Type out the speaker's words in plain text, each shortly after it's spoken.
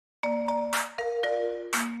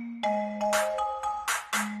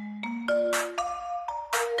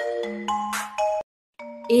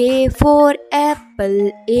A for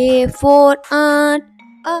apple, A for ant,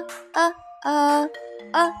 a a a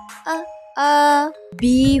a a a.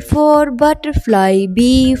 B for butterfly,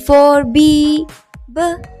 B for bee, b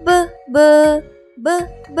b b b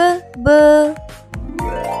b b.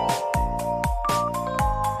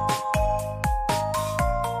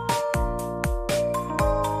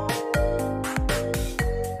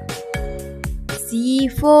 C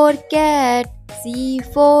for cat, C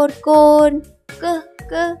for corn, k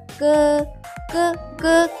k k k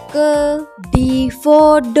k k. D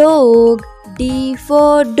for dog, D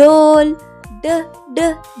for doll, d d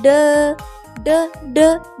d d d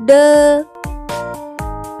d.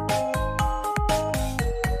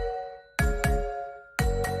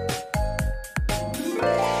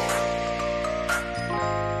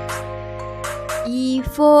 E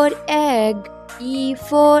for egg, E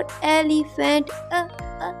for elephant,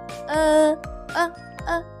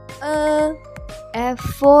 F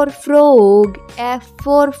for frog, F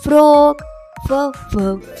for frog, f f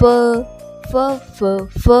f f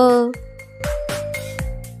f f.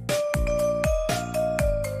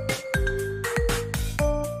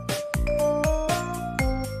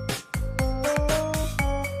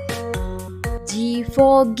 G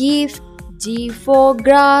for gift, G for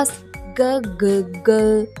grass, g g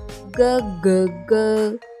g g g g.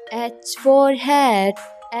 H for hat,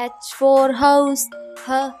 H for house, h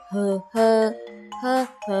h h h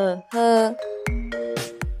h h.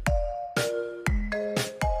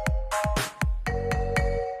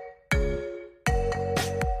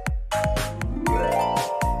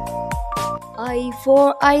 I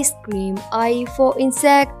for ice cream, I for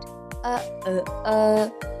insect,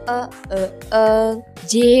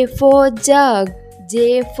 J for jug,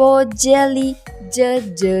 J for jelly, j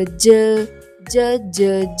j j j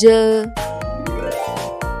j j.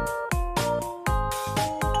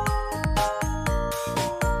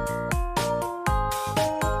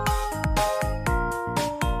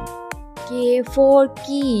 K for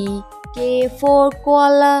key, K for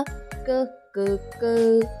koala, k k k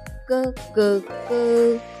k k k.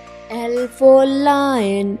 L for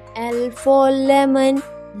lion, L for lemon,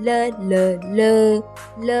 l l l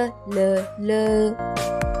l l l.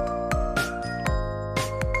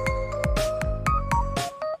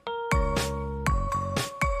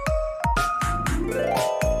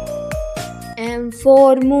 M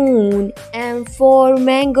for moon, M for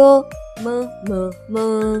mango, m m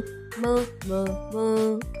m m m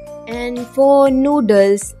m. N for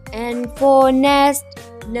noodles, N for nest,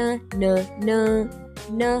 n n n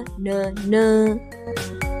n n n.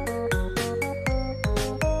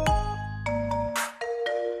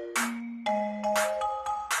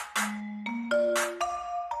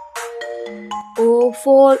 O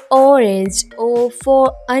for orange, O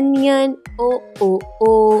for onion, O O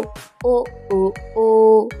O O O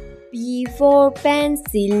O. P for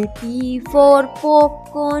pencil, P for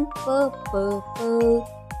popcorn, P P P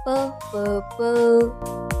P P P.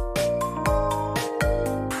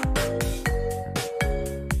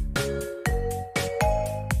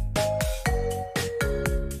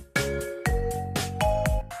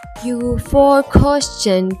 Q for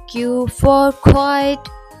question, Q for quiet,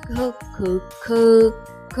 k k k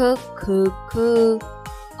k k k.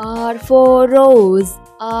 R for rose,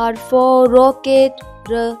 R for rocket,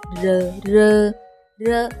 r r r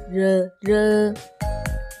r r r.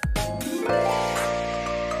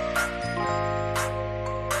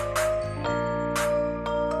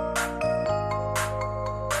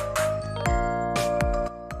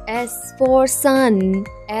 S for sun,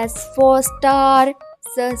 S for star,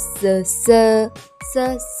 s s s s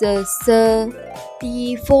s s.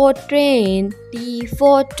 T for train, T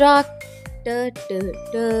for truck, t t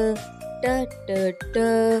t t t t.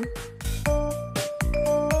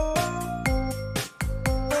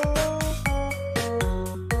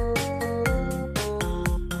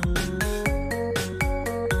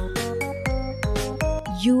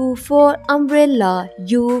 U for umbrella,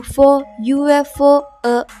 U for UFO,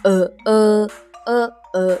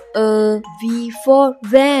 V for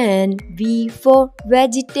van, V for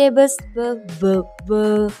vegetables, v v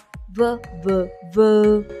v v v.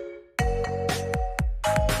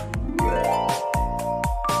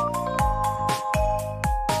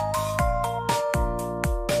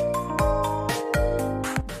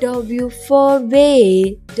 W for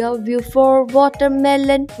way, W for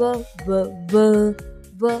watermelon, v v v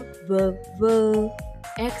v v v.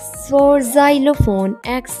 X for xylophone,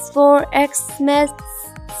 X for Xmas.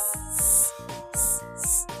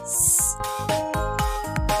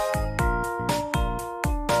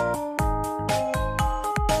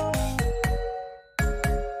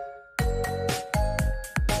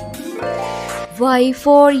 Y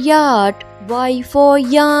for yacht, Y for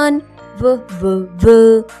yarn, V, V,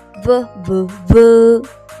 V, V, V, V.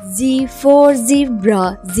 Z for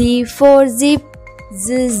zebra, Z for zip,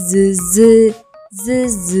 Z, Z, Z, Z,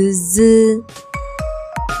 Z, Z.